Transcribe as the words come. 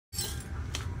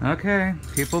Okay,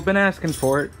 people have been asking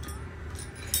for it.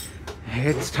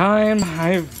 It's time.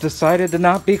 I've decided to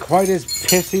not be quite as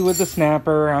pissy with the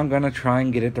snapper. I'm gonna try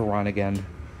and get it to run again.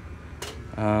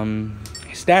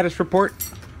 Status report.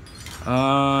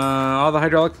 All the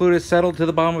hydraulic fluid is settled to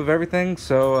the bottom of everything,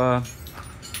 so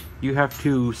you have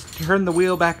to turn the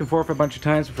wheel back and forth a bunch of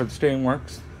times before the steering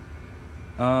works.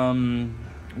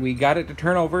 We got it to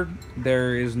turn over.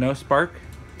 There is no spark,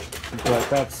 but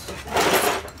that's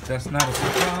not a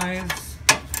surprise.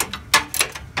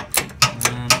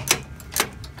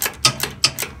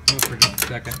 Move for just a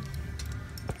second,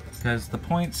 because the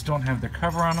points don't have their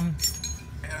cover on them.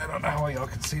 And I don't know how y'all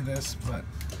can see this, but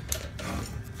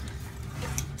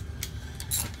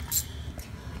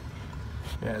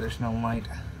yeah, there's no light,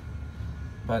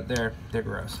 but they're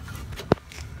gross.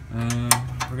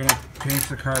 We're gonna change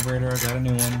the carburetor. I got a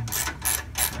new one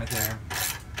right there.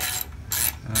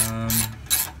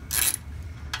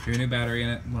 Got a new battery in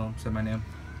it. Well, semi-new.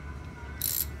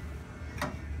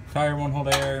 Tire won't hold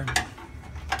air.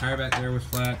 Tire back there was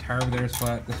flat. Tire over there is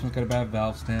flat. This one's got a bad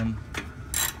valve stem.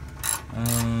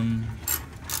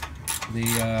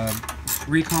 The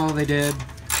recall they did,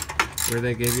 where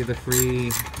they gave you the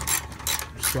free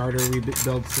starter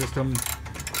rebuild system,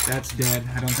 that's dead.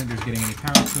 I don't think there's getting any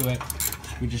power to it.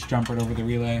 We just jump right over the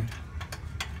relay.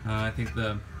 I think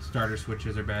the starter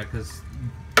switches are bad because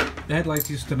the headlights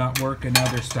used to not work and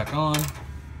now they're stuck on,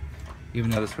 even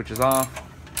though the switch is off.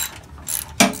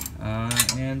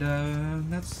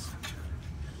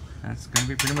 That's gonna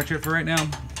be pretty much it for right now.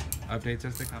 Updates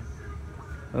as they come.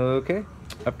 Okay,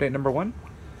 update number 1.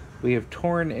 We have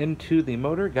torn into the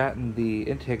motor, gotten the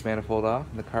intake manifold off,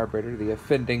 and the carburetor, the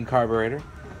offending carburetor.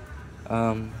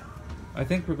 I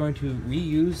think we're going to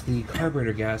reuse the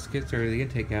carburetor gaskets, or the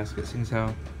intake gaskets, since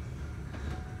how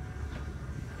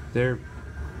they're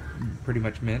pretty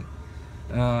much mint.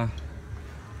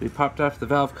 We popped off the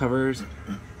valve covers.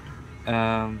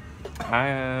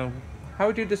 How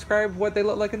would you describe what they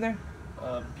look like in there?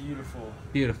 Beautiful.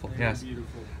 Beautiful, They're yes.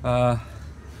 Beautiful.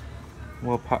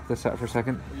 We'll pop this out for a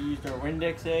second. We used our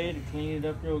Windex A to clean it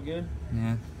up real good.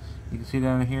 Yeah, you can see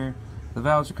down here, the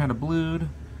valves are kind of blued,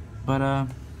 but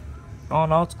all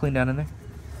in all, it's clean down in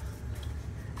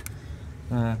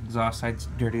there. Exhaust side's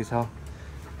dirty as hell.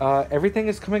 Everything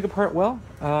is coming apart well.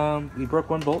 We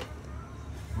broke one bolt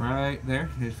right there,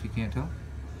 if you can't tell.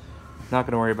 Not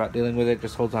going to worry about dealing with it,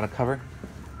 just holds on a cover.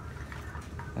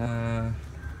 Found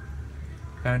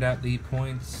out the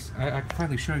points. I can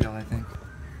finally show y'all, I think.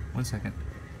 1 second.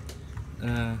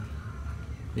 Yeah,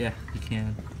 you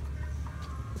can.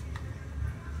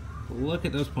 Look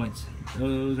at those points.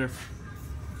 Those are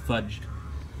fudged.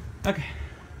 Okay.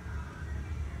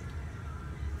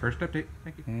 First update.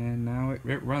 Thank you. And now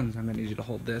it runs. I'm going to need you to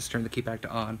hold this, turn the key back to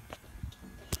on.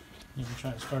 You can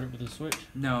try to start it with a switch.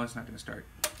 No, it's not going to start.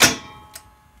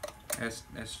 As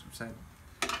said.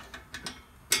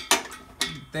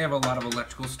 They have a lot of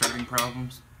electrical starting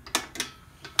problems.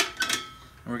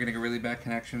 And we're getting a really bad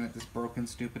connection at this broken,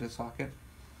 stupid socket.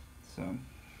 So.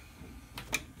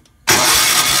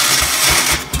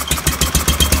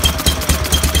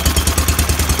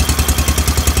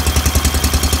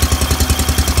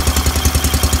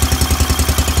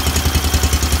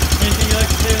 Anything you like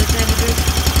to say to the camera, dude?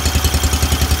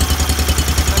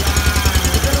 It's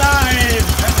alive! It's alive!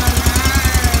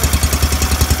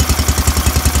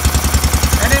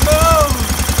 And it moves!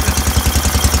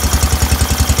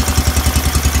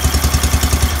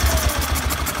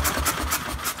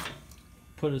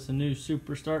 Put us a new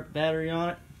Super Start battery on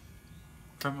it.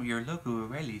 From your local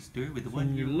O'Reilly's store with the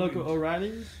From your local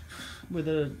O'Reilly's with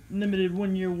a limited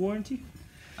 1-year warranty.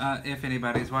 If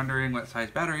anybody's wondering what size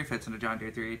battery fits in a John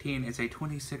Deere 318, it's a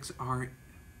 26R.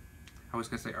 I was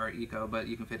gonna say R Eco, but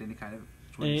you can fit any kind of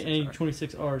 26R. Any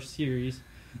 26R series.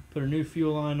 Put a new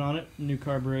fuel line on it, new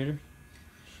carburetor,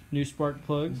 new spark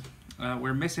plugs.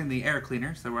 We're missing the air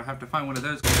cleaner, so we'll have to find one of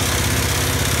those.